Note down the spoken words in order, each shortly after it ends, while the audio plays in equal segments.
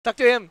Talk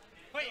to him.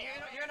 Wait,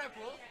 you're in our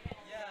pool?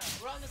 Yeah.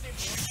 We're on the same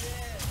pool.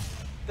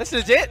 That's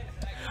legit.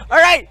 All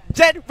right,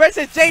 Jet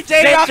versus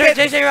JJRockets.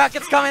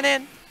 JJRockets coming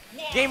in.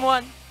 Game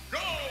 1.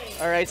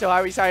 All right, so how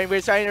are we starting? We're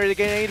starting really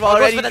good Goes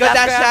already. for Good the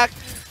dash dash attack.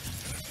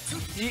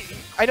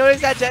 I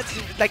noticed that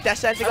Jet's like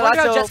dash dancing I a lot.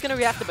 wonder how So Jet's gonna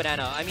react to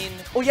Banana. I mean,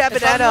 oh yeah, it's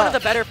probably Banana. one of the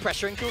better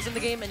pressuring tools in the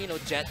game, and you know,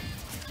 Jet.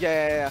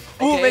 Yeah.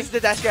 Ooh, Okay. missed the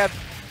dash grab.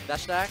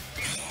 Dash attack.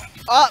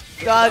 Oh,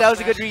 no, that was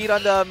a good read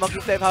on the monkey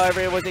flip. However,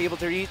 it wasn't able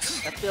to reach.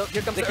 Here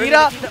comes the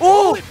Nikita. early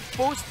Ooh,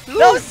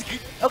 that was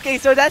okay.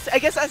 So that's I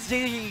guess that's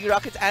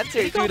JJRockets'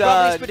 answer to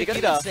the pretty good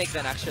Nikita. against Snake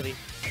then, actually.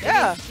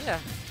 Yeah. Yeah.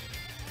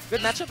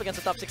 Good matchup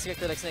against a top 6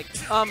 character like Snake.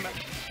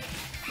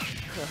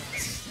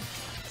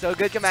 So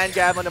good command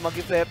grab on the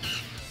monkey flip.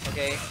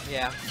 Okay,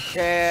 yeah.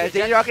 Yeah,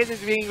 JJRockets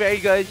is being very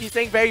good. He's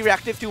playing very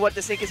reactive to what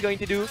the Snake is going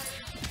to do.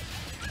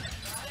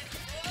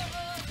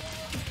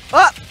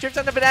 Oh! Trips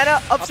on the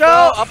banana. Up throw!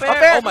 Up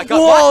air. Oh my god.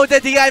 Whoa, What?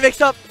 the DI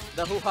mixed up.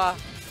 The hoo-ha.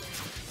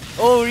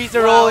 Oh, reads the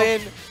Wow. roll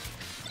in.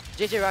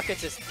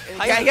 JJRockets is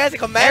Yeah, he has a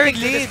commanding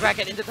through this lead.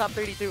 bracket into top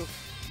 32.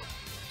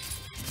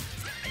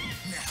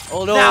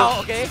 Oh no. Now,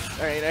 okay.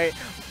 Alright.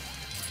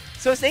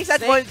 So Snake's at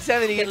Snake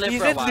 170. can live He's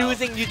for a been while.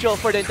 losing neutral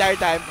for the entire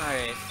time.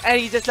 Alright. And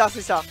he just lost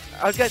his stock.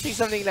 I was gonna say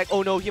something like,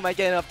 oh no, he might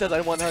get up to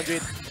like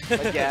 100.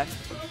 But yeah.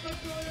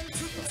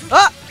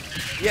 Ah!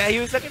 Yeah, he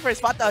was looking for a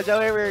spot dodge,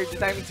 however, the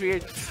timing's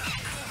weird.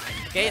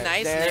 Okay,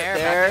 nice. There, There,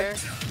 there. back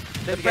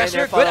Then there. again, Pressure,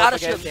 there, good follow out up of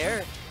shield again.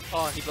 there.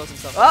 Oh, he blows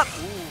himself Up!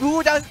 Ooh.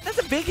 Ooh, that's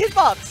a big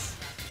hitbox!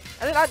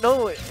 I did not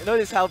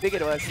notice how big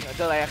it was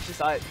until I actually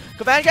saw it.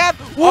 Command grab!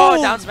 Oh,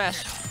 Woo! down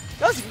smash.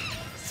 That was,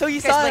 so you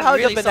This guy's saw playing how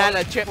really the banana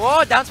solid. tripped.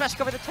 Whoa, down smash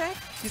cover the tech.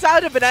 You saw how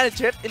the banana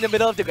tripped in the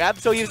middle of the grab,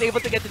 so he was able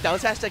to get the down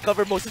smash to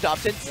cover most of the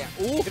options. Yeah.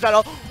 Ooh, is that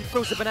all? He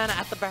throws the banana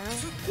at the barrel.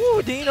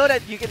 Ooh, do you know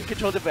that you can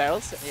control the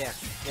barrels? Yeah.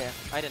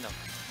 I didn't know.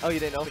 Oh, you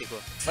didn't know? Pretty cool.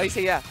 Oh, you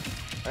say yeah.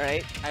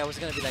 Alright. I was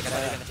gonna be like, I thought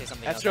you were gonna say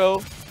something else.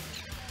 Astro.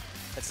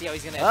 Let's see how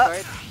he's gonna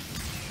escort.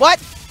 What?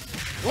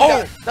 Oh!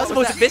 That was What the was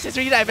most that? vicious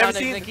read I've ever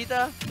Down seen. Nikita.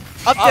 Up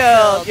Up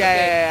tilt. tilt,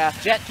 Yeah.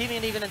 Jet keeping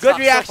it even in Good stock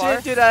reaction so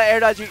far. to the air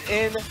dodge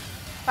in.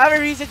 Have a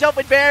reason jump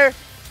with Bear.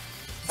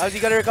 How's he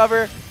gonna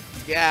recover?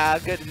 Yeah,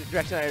 good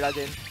direction air dodge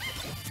in.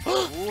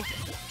 Ooh.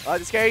 Oh,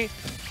 this scary.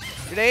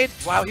 Grenade.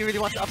 Wow, he really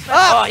wants to up smash.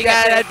 Oh, he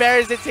yeah, got that Bear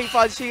is in safe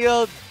on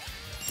shield.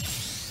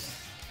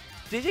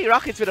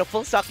 JJRockets with a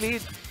full stock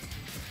lead.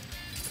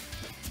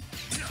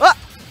 Ah!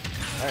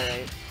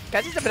 Alright.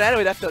 Catches the banana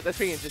with F tilt. That's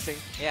pretty interesting.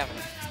 Yeah.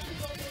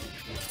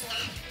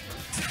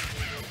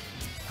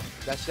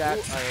 That's that.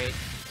 Alright.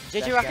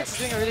 Dash JJRockets is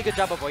doing a really good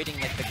job avoiding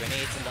like the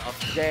grenades and the up.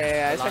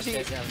 Yeah, the launch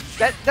especially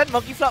guys, that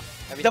monkey flop,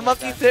 Everything the like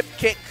monkey that. flip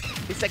kick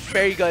is like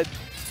very good.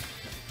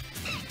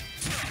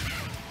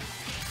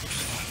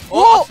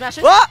 Oh, up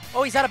smashes? Ah!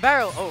 Oh, he's out of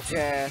barrel. Oh,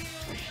 Yeah.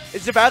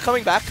 Is the barrel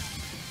coming back?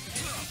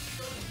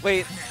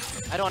 Wait.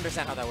 I don't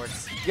understand how that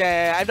works.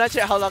 Yeah, I'm not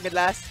sure how long it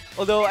lasts.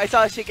 Although I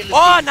saw a shake in the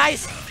Oh, screen.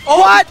 nice! Oh,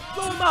 What?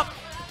 Blow him up!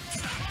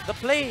 The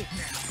play.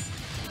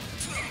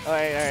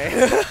 Alright.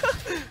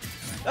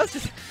 That was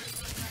just...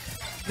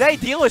 The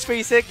idea was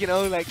pretty sick, you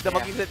know, like the Yeah.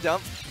 monkey flip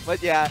jump.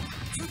 But yeah. Not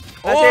sure if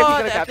he's Oh,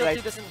 gonna the capitalize.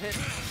 FLT doesn't hit.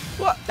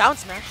 What? Down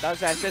smash. That was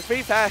fast. That's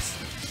pretty fast.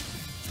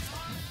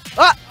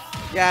 Ah!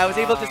 Yeah, I was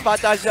able to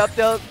spot dodge the up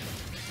tilt.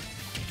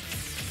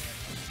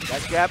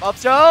 Dash grab up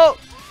throw.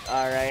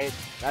 Alright.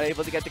 Not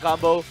able to get the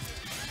combo.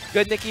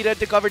 Good Nikita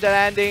to cover the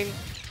landing.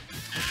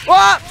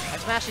 Ah! I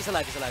smash, he's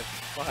alive, he's alive.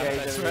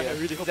 Yeah,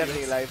 he's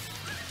definitely alive.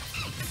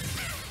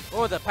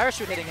 Oh, the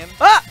parachute hitting him.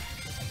 Ah!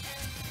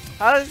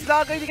 How is he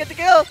not going to get the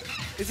kill?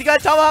 Is he gonna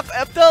tomahawk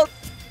up tilt?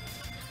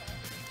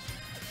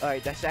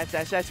 Alright, dash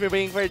dash. We're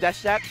waiting for a dash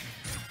attack.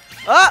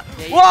 Ah!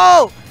 Yeah,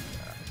 Whoa!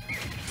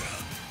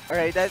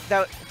 Alright, that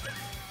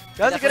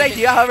was a good Definitely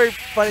idea, however,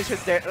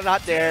 punishment's there,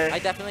 not there. I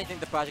definitely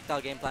think the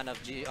projectile game plan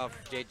of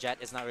Jet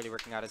is not really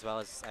working out as well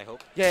as I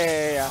hope.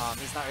 Yeah.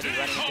 He's not really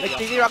running into Like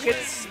the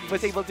JJRockets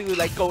was able to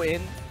like go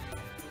in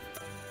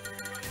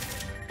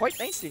quite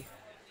nicely.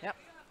 Yep.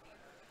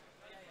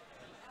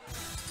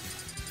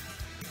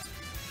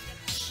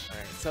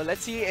 Alright, so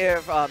let's see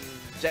if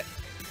Jet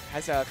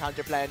has a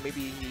counter plan.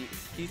 Maybe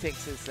he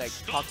thinks it's like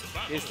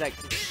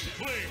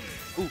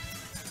ooh,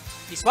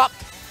 He swapped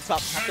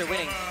swap. after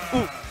winning.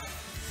 Ooh.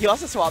 He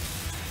also swapped.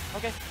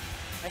 Okay,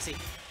 I see.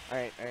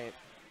 Alright.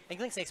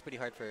 Inkling Snake's pretty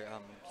hard for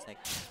Snake.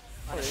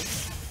 Oh, really?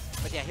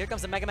 But yeah, here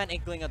comes the Mega Man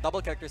Inkling, a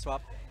double character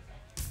swap.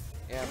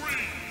 Yeah.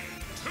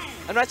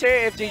 I'm not sure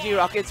if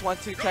JJRockets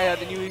wants to try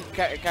out a new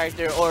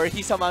character or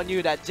he somehow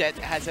knew that Jet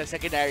has a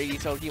secondary,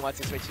 so he wants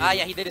to switch. Ah,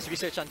 yeah, he did his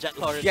research on Jet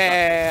lore.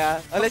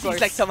 Yeah. Unless he's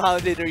course. like somehow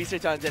did the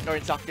research on Jet or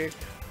in soccer.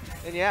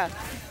 And yeah.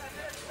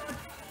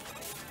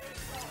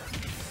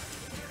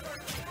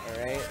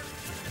 Alright.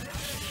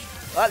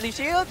 Oh, leaf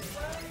shield!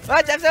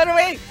 Oh, Jet's out of the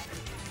way!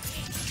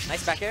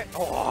 Nice back air.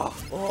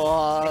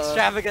 Oh.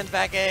 Extravagant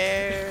back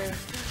air.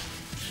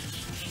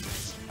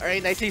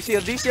 Alright, nice leaf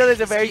shield. Leaf shield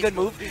is a very good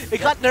move. It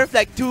got nerfed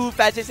like 2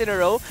 patches in a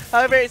row.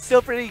 However, it's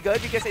still pretty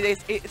good because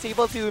it's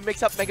able to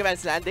mix up Mega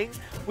Man's landing,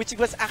 which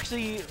was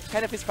actually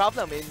kind of his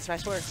problem in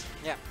Smash 4.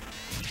 Yeah.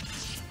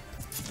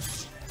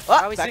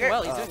 Oh, he's back doing air.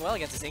 well. He's doing well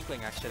against this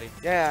Inkling, actually.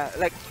 Yeah,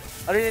 like,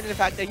 other than the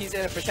fact that he's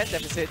in a percent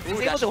deficit, he's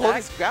able dash to hold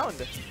attack. his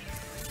ground.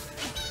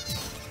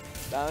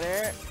 Down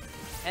air.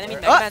 And I mean,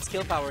 Or- Mega Man's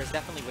kill power is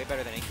definitely way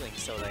better than Inkling,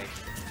 so like,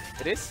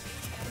 It is?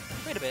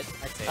 wait a bit,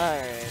 I'd say.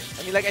 Alright.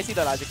 I mean, like, I see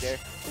the logic there.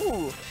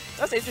 Ooh,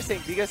 that's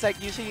interesting because,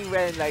 like, usually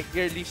when, like,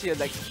 your leaf shield,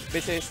 like,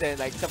 misses, then,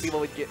 like, some people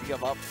would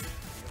give up.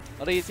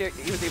 Although he was able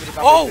to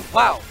cover Oh, it.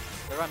 wow!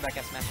 The run back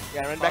at smash.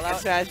 Yeah, run back and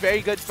Call-out. smash.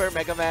 Very good for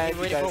Mega Man.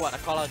 You're waiting for because- what?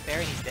 A call out pair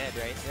and he's dead,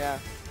 right? Yeah,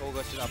 Oh,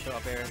 goes to the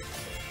up air.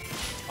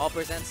 All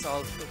presents,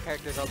 all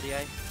characters, all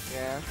DI.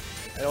 yeah.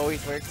 It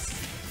always works.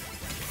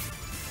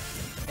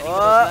 Hitting with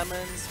those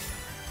lemons.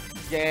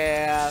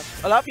 Yeah.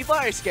 A lot of people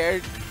are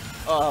scared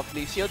of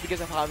leaf shield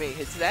because of how many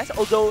hits it has.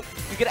 Although,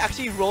 you can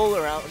actually roll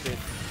around it.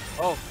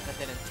 Oh, that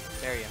didn't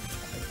bury him.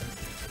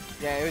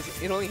 Yeah,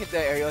 it only hit the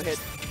aerial hit.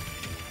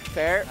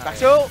 Fair. Oh, Back yeah.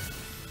 throw.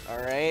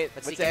 Alright.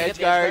 Let's What's see, the can we edge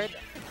get guard?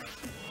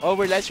 Oh,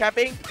 we're ledge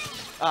trapping.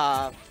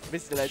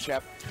 Missed the ledge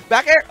trap.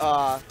 Back air.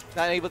 Not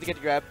able to get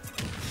the grab.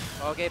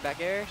 Okay, back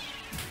air.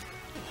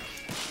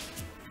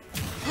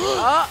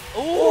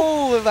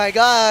 Oh my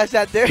gosh,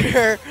 that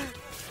there.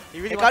 He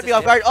really It wants caught me to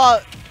off save. guard. Oh,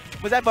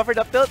 was that buffered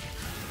up tilt?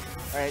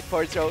 Alright,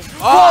 forward throw.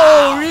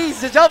 Oh! Oh,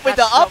 Reese, the jump with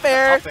the Catch up the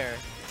air. Up air.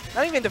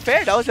 Not even the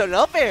fair, that was an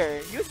up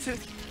air.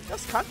 That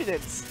was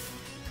confidence.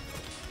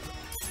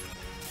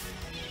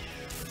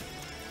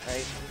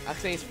 Alright,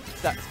 actually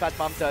spot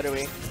bombs the other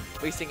way,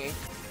 wasting ink.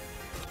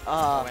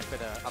 Went for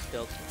the up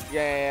tilt.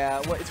 Yeah.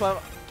 Well, it's one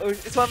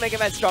of Mega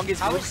Man's strongest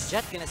How moves. is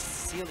Jet gonna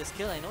seal this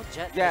kill? I know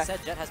Jet. Yeah. I said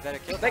Jet has better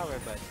kill Like- power,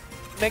 but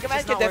Mega Man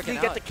just can not definitely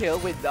working get the out. kill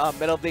with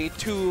Metal Blade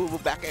 2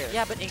 back air.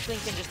 yeah, but Inkling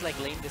can just like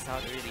lane this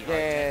out really hard. Yeah, I think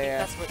yeah, yeah.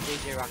 that's what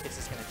JJRockets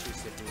is gonna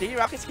choose to do.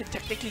 JJRockets can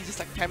technically just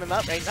like time him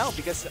out right now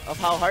because of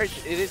how hard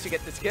it is to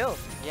get this kill.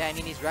 Yeah, I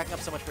mean he's racking up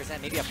so much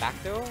percent. Maybe a back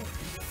throw.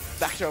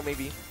 Back throw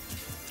maybe.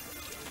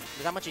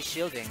 But how much he's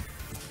shielding?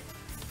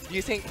 Do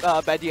you think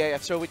bad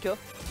DIF throw would kill?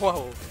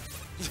 Whoa.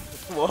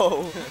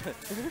 Whoa.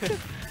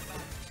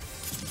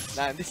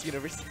 Not in this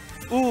universe.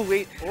 Ooh,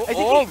 wait.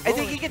 Oh, I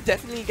think he can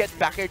definitely get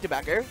back air to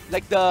back air.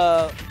 Like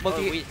the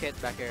multi. Weak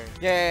hit back air.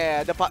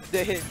 Yeah, the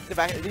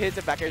hits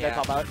of back air that Yeah.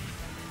 pop out.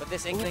 But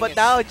this Ooh, Inkling but is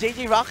now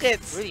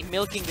JJRockets. really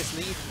milking this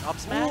lead. Up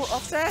smash. Ooh,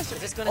 up smash. Is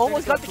this gonna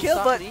Almost turn got into the a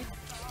kill, full stock but lead?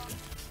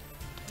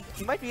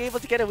 he might be able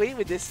to get away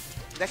with this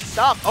next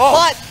stock. Oh!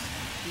 What?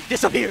 He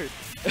disappeared.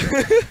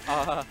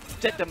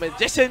 Jet the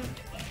magician.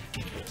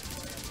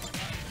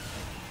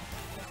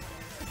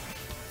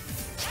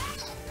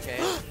 Okay.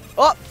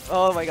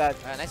 Oh my god.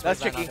 Nice That's wave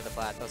line tricky. onto the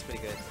flat. That was pretty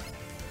good.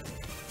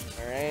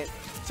 Alright.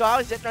 So how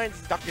is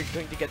Jet9's Doctor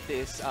going to get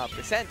this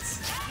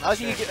percents? How is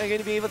he going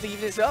to be able to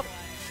even this up?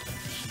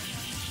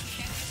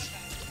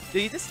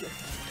 Did he just...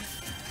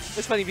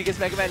 It's funny because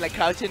Mega Man like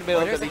crouched in the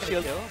middle of the leaf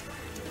shield.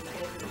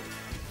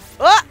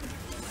 Ah!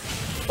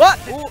 What?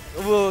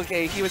 Ooh,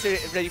 okay, he was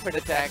ready for the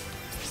attack.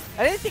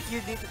 I didn't think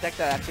you'd need to attack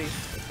that actually.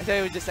 I thought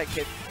it would just like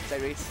hit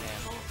sideways.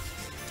 Yeah.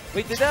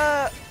 Wait, did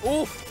the...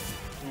 Ooh!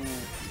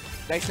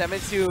 Nice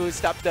lemons to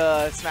stop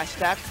the smash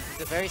attack.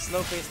 It's a very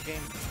slow-paced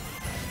game.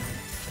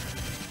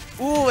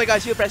 Ooh my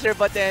god, shield pressure,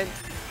 but then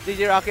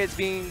JJRockets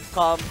being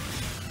calm,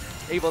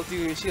 able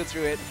to shield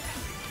through it.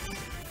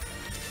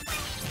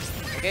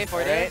 Okay,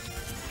 for Alright.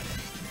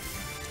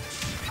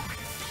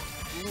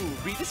 Ooh,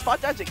 read the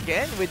spot dodge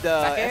again with the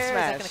back air, is F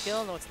that smash. gonna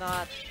kill? No, it's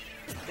not.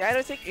 Yeah, I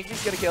don't think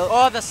Inkly's gonna kill.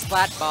 Oh, the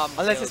splat bomb.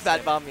 Unless kills it's Splat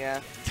him. Bomb, yeah.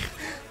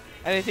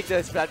 I didn't think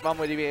the Splat Bomb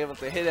would be able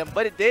to hit him,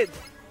 but it did.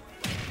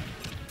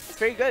 It's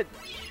very good.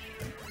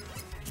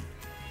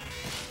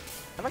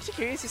 I'm actually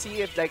curious to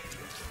see if like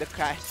the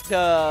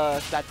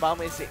Splat Bomb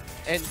is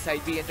in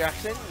side B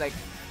interaction. Like,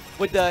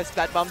 would the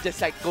Splat Bomb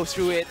just like go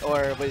through it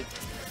or would it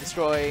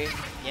destroy?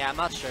 Yeah, I'm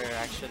not sure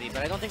actually, but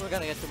I don't think we're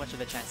gonna get too much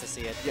of a chance to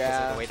see it because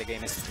Yeah. of the way the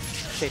game is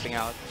shaping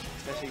out.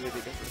 Especially with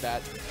because of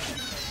that.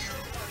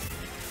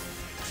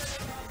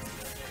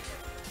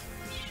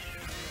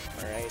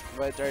 Alright,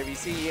 what are we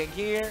seeing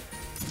here?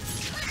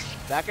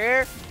 Back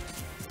air.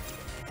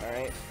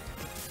 Alright.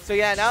 So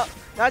yeah, now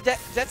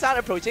Jet's not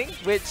approaching,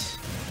 which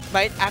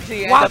might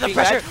actually end Wow, up the being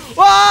pressure! bad.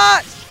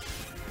 What?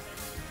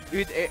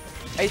 Dude,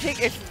 I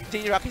think if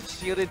JJRockets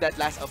shielded that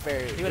last up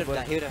air, He would have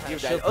died. He would have died.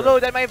 shield Although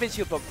that might have been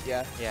shield poke,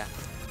 yeah. Yeah.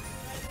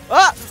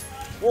 Ah!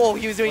 Whoa,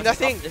 he was doing Was this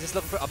nothing. Is this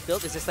looking for up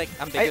tilt? Is this like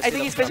I ambiguously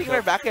think he's looking fishing for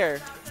up back air.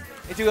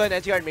 Into an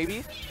edge guard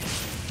maybe.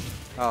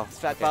 Oh,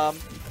 Splat okay. bomb,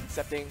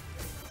 accepting.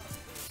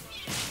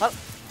 Oh,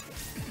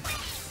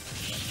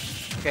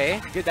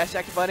 Okay. good dash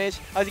attack to punish.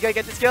 How's he gonna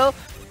get this kill?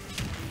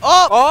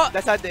 Oh! Oh!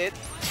 That's not it.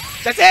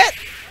 That's it!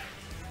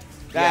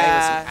 Yeah,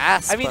 it was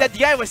ass, I mean, but- that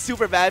DI was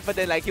super bad, but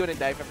then like he wouldn't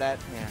die from that.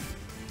 Yeah.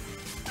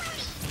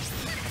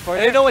 I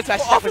didn't know what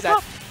smash attack was Oh,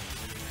 that.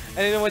 I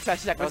didn't know what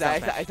smash attack was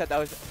That that.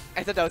 was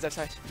I thought that was a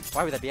smash.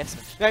 Why would that be S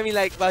smash? No, I mean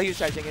like while he was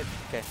charging it.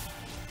 Okay.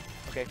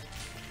 Okay.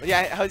 But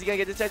yeah, how's he gonna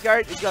get this edge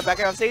guard? Is he gonna back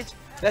air off stage?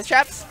 Let's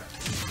traps.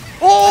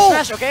 Oh!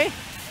 Smash, okay.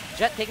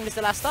 Jet taking this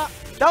the last stop.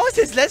 That was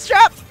his let's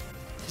trap.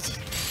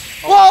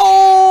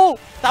 Whoa!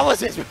 That was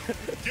his.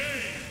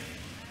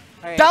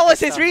 That was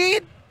his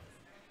read.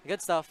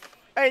 Good stuff.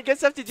 Alright, good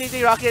stuff to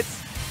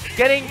JJRockets.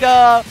 getting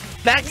the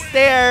back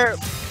stair,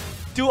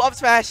 2 up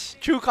smash,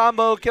 true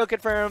combo, kill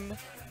confirm.